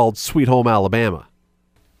song is called Sweet Home Alabama.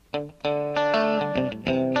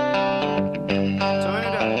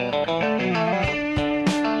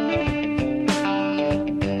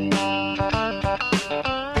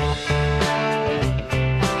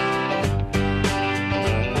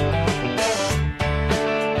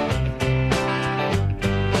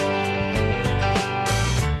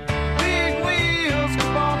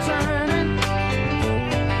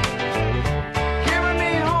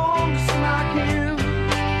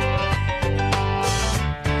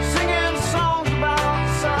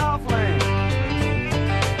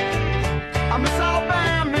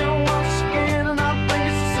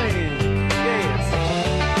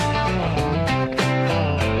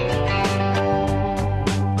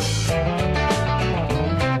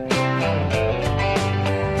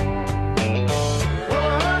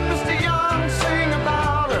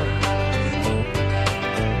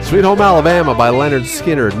 Sweet Home Alabama by Leonard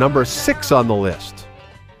Skinner, number 6 on the list.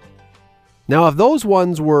 Now, if those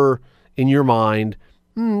ones were in your mind,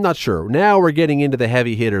 not sure. Now we're getting into the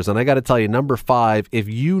heavy hitters, and I got to tell you, number 5, if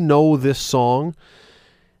you know this song,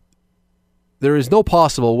 there is no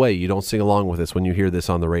possible way you don't sing along with this when you hear this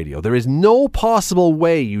on the radio. There is no possible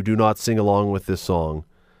way you do not sing along with this song.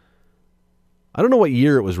 I don't know what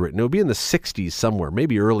year it was written. It would be in the 60s somewhere,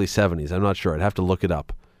 maybe early 70s. I'm not sure. I'd have to look it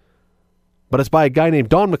up. But it's by a guy named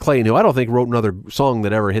Don McLean, who I don't think wrote another song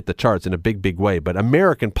that ever hit the charts in a big, big way. But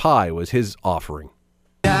American Pie was his offering.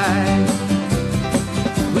 We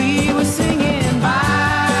were singing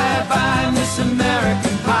bye, bye, Miss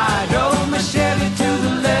American Pie. Drove my Chevy to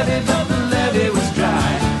the levee, but the levee was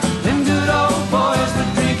dry. Them good old boys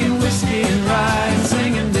were drinking whiskey and rye and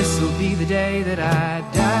singing, this'll be the day that I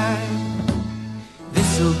die.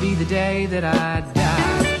 This'll be the day that I die.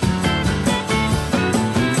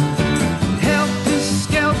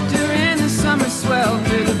 Helter-skelter in the summer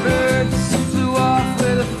swelter, the birds flew off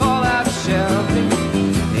with a fallout shelter.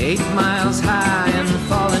 8 miles high and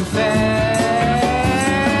falling fast.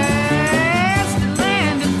 It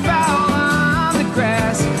landed foul on the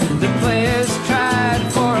grass. The players tried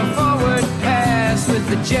for a forward pass with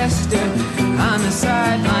the jester on the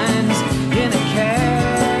sidelines in a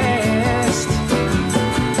cast.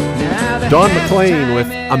 Don McLean with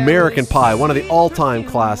American Pie, one of the all-time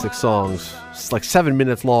classic songs. It's like 7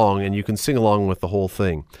 minutes long, and you can sing along with the whole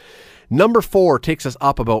thing. Number 4 takes us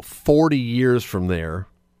up about 40 years from there.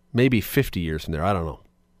 Maybe 50 years from there, I don't know.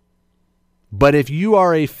 But if you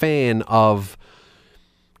are a fan of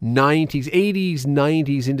 90s, 80s,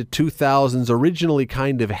 90s into 2000s, originally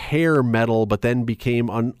kind of hair metal, but then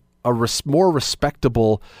became more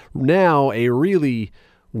respectable, now a really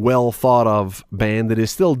well thought of band that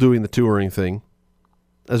is still doing the touring thing,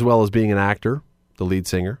 as well as being an actor, the lead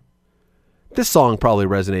singer. This song probably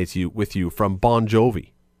resonates with you from Bon Jovi.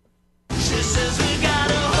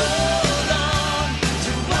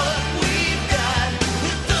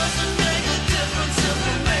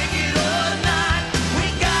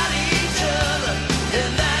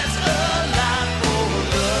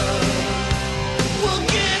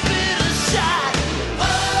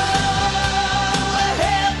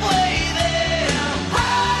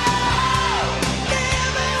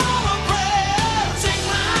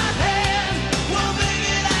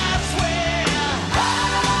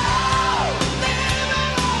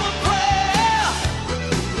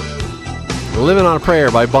 Living on a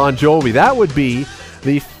Prayer by Bon Jovi. That would be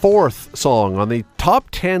the 4th song on the top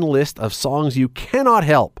 10 list of songs you cannot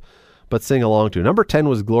help but sing along to. Number 10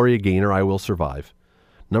 was Gloria Gaynor, I Will Survive.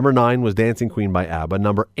 Number 9 was Dancing Queen by ABBA.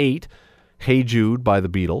 Number 8, Hey Jude by the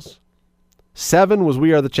Beatles. 7 was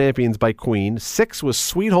We Are the Champions by Queen. 6 was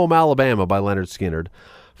Sweet Home Alabama by Leonard Skinner.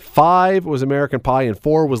 5 was American Pie, and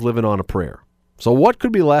 4 was Living on a Prayer. So what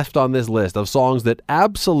could be left on this list of songs that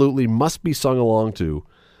absolutely must be sung along to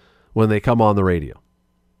when they come on the radio?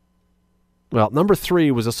 Well, number 3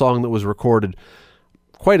 was a song that was recorded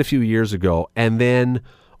quite a few years ago, and then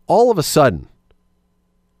all of a sudden,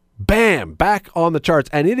 bam, back on the charts.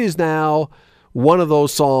 And it is now one of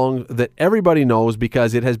those songs that everybody knows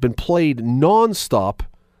because it has been played nonstop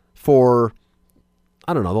for,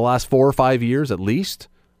 I don't know, the last 4 or 5 years at least.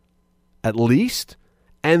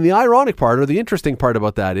 And the ironic part, or the interesting part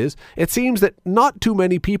about that is, it seems that not too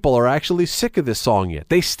many people are actually sick of this song yet.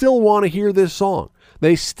 They still want to hear this song.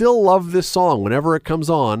 They still love this song. Whenever it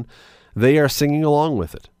comes on, they are singing along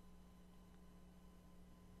with it.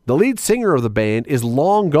 The lead singer of the band is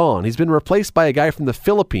long gone. He's been replaced by a guy from the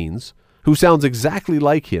Philippines who sounds exactly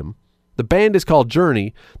like him. The band is called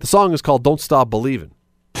Journey. The song is called Don't Stop Believin'.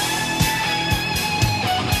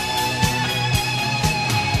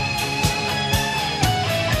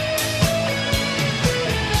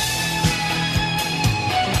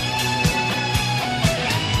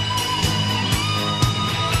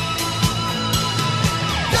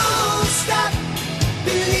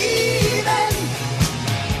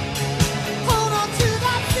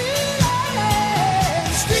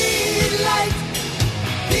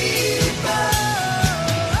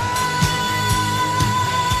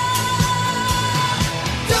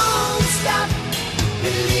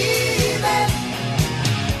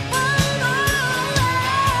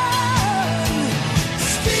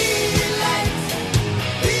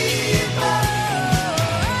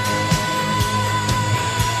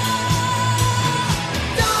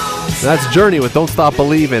 That's Journey with Don't Stop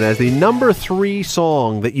Believin' as the number 3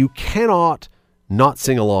 song that you cannot not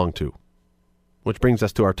sing along to. Which brings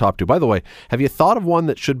us to our top 2. By the way, have you thought of one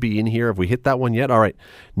that should be in here? Have we hit that one yet? All right.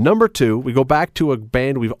 Number 2, we go back to a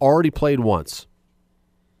band we've already played once.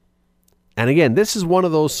 And again, this is one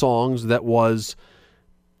of those songs that was,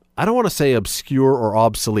 I don't want to say obscure or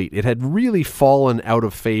obsolete. It had really fallen out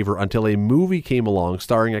of favor until a movie came along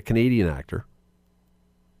starring a Canadian actor.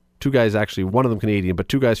 Two guys, actually, one of them Canadian, but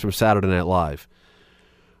two guys from Saturday Night Live,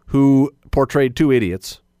 who portrayed two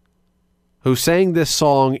idiots, who sang this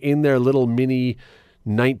song in their little mini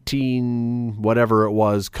 19 whatever it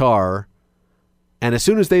was car. And as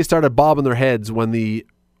soon as they started bobbing their heads when the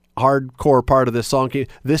hardcore part of this song came,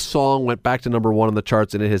 this song went back to number 1 on the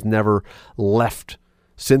charts, and it has never left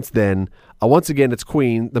since then. Once again, it's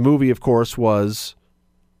Queen. The movie, of course, was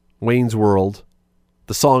Wayne's World.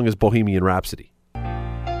 The song is Bohemian Rhapsody.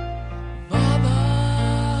 Mama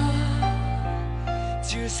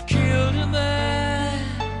just killed a man,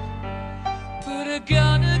 put a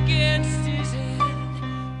gun against his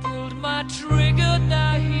head, pulled my trigger,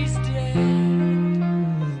 now he's dead.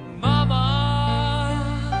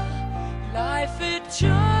 Mama, life had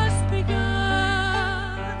just begun,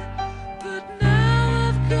 but now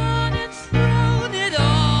I've gone and thrown it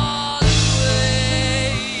all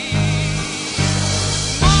away.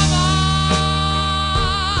 Mama,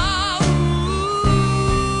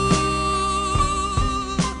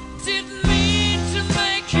 didn't mean to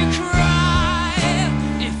make you cry.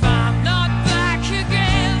 If I'm not back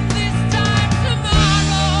again this time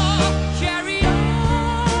tomorrow, carry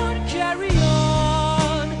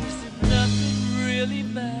on, as if nothing really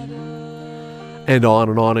matters. And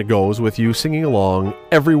on it goes with you singing along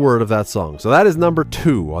every word of that song. So that is number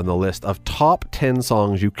 2 on the list of top 10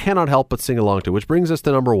 songs you cannot help but sing along to, which brings us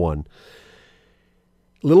to number 1.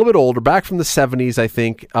 A little bit older, back from the 70s, I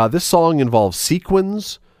think. This song involves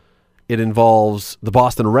sequins. It involves the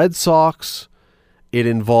Boston Red Sox. It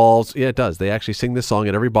involves, yeah, it does. They actually sing this song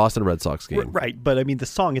at every Boston Red Sox game. Right, but I mean, the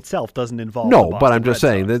song itself doesn't involve No, the but I'm Boston just Red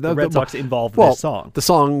saying Sox. that The Red Sox involve well, this song. The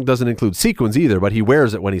song doesn't include sequins either, but he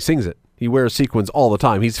wears it when he sings it. He wears sequins all the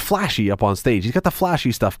time. He's flashy up on stage. He's got the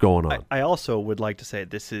flashy stuff going on. I also would like to say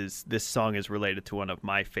this song is related to one of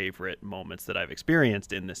my favorite moments that I've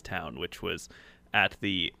experienced in this town, which was at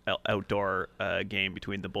the outdoor game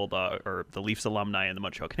between the Leafs alumni and the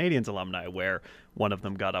Montreal Canadiens alumni, where one of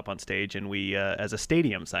them got up on stage and we, as a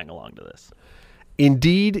stadium, sang along to this.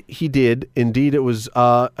 Indeed, he did. Indeed, it was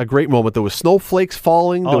a great moment. There was snowflakes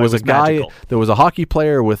falling. There was a guy. Magical. There was a hockey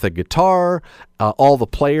player with a guitar. All the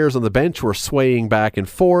players on the bench were swaying back and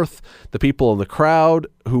forth. The people in the crowd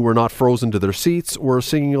who were not frozen to their seats were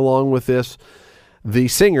singing along with this. The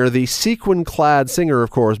singer, the sequin-clad singer, of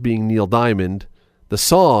course, being Neil Diamond. The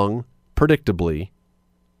song, predictably,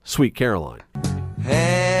 Sweet Caroline.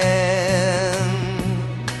 Hand,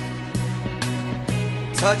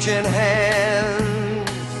 touching hands,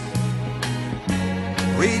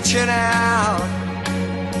 reaching out,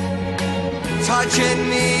 touching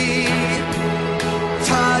me,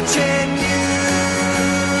 touching you.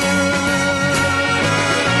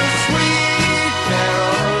 Sweet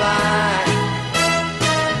Caroline,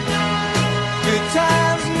 good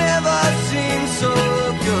times never seem so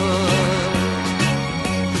good.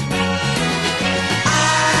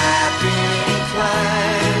 I've been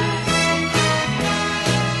inclined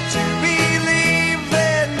to believe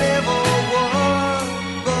there never was,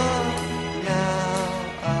 but now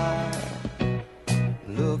I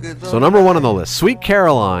look at the So number 1 on the list, Sweet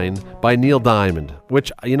Caroline by Neil Diamond,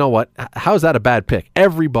 which, you know what, how's that a bad pick?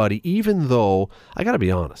 Everybody, even though, I gotta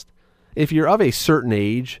be honest, if you're of a certain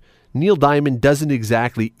age, Neil Diamond doesn't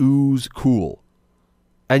exactly ooze cool.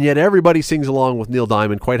 And yet everybody sings along with Neil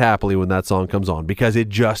Diamond quite happily when that song comes on, because it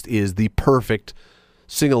just is the perfect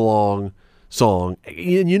sing-along song.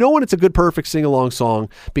 And you know when it's a good, perfect sing-along song?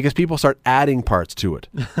 Because people start adding parts to it.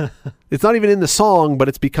 It's not even in the song, but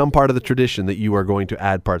it's become part of the tradition that you are going to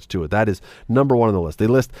add parts to it. That is number 1 on the list. They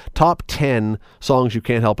list top 10 songs you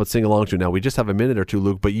can't help but sing along to. Now, we just have a minute or two,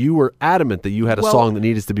 Luke, but you were adamant that you had a song that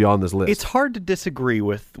needed to be on this list. It's hard to disagree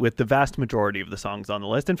with the vast majority of the songs on the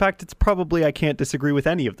list. In fact, it's probably I can't disagree with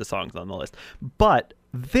any of the songs on the list. But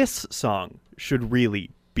this song should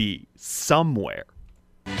really be somewhere.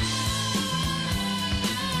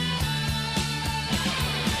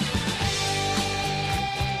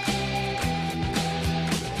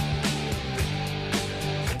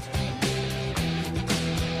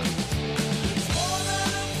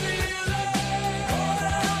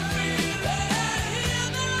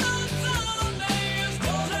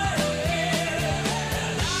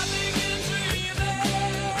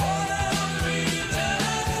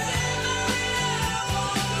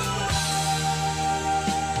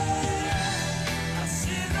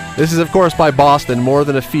 This is, of course, by Boston, More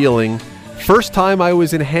Than a Feeling. First time I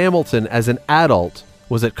was in Hamilton as an adult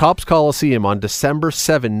was at Copps Coliseum on December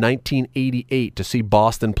 7, 1988 to see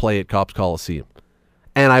Boston play at Copps Coliseum.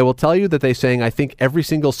 And I will tell you that they sang, I think, every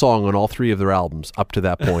single song on all 3 of their albums up to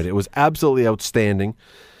that point. It was absolutely outstanding.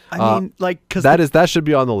 I mean, like, because that should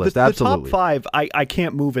be on the list. Absolutely. The top 5, I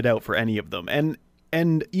can't move it out for any of them.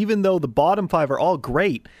 And even though the bottom 5 are all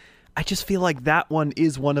great, I just feel like that one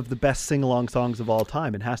is one of the best sing-along songs of all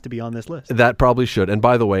time and has to be on this list. That probably should. And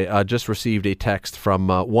by the way, just received a text from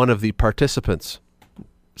one of the participants,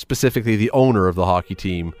 specifically the owner of the hockey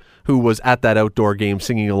team, who was at that outdoor game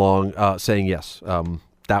singing along, saying yes.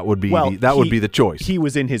 That would be would be the choice. He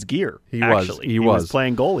was in his gear. He was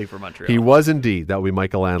playing goalie for Montreal. He was indeed. That would be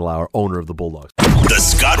Michael Andlauer, owner of the Bulldogs. The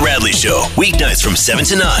Scott Radley Show, weeknights from 7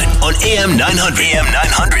 to 9 on AM 900. AM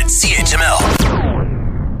 900 CHML.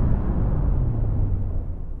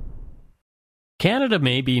 Canada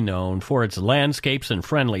may be known for its landscapes and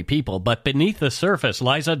friendly people, but beneath the surface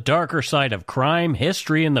lies a darker side of crime,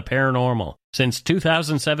 history, and the paranormal. Since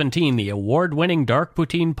 2017, the award-winning Dark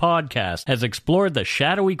Poutine podcast has explored the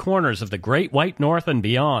shadowy corners of the Great White North and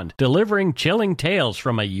beyond, delivering chilling tales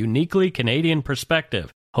from a uniquely Canadian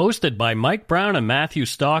perspective. Hosted by Mike Brown and Matthew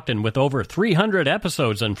Stockton with over 300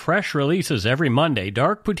 episodes and fresh releases every Monday,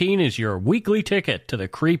 Dark Poutine is your weekly ticket to the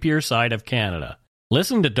creepier side of Canada.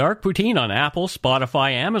 Listen to Dark Poutine on Apple,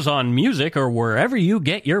 Spotify, Amazon Music, or wherever you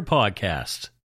get your podcasts.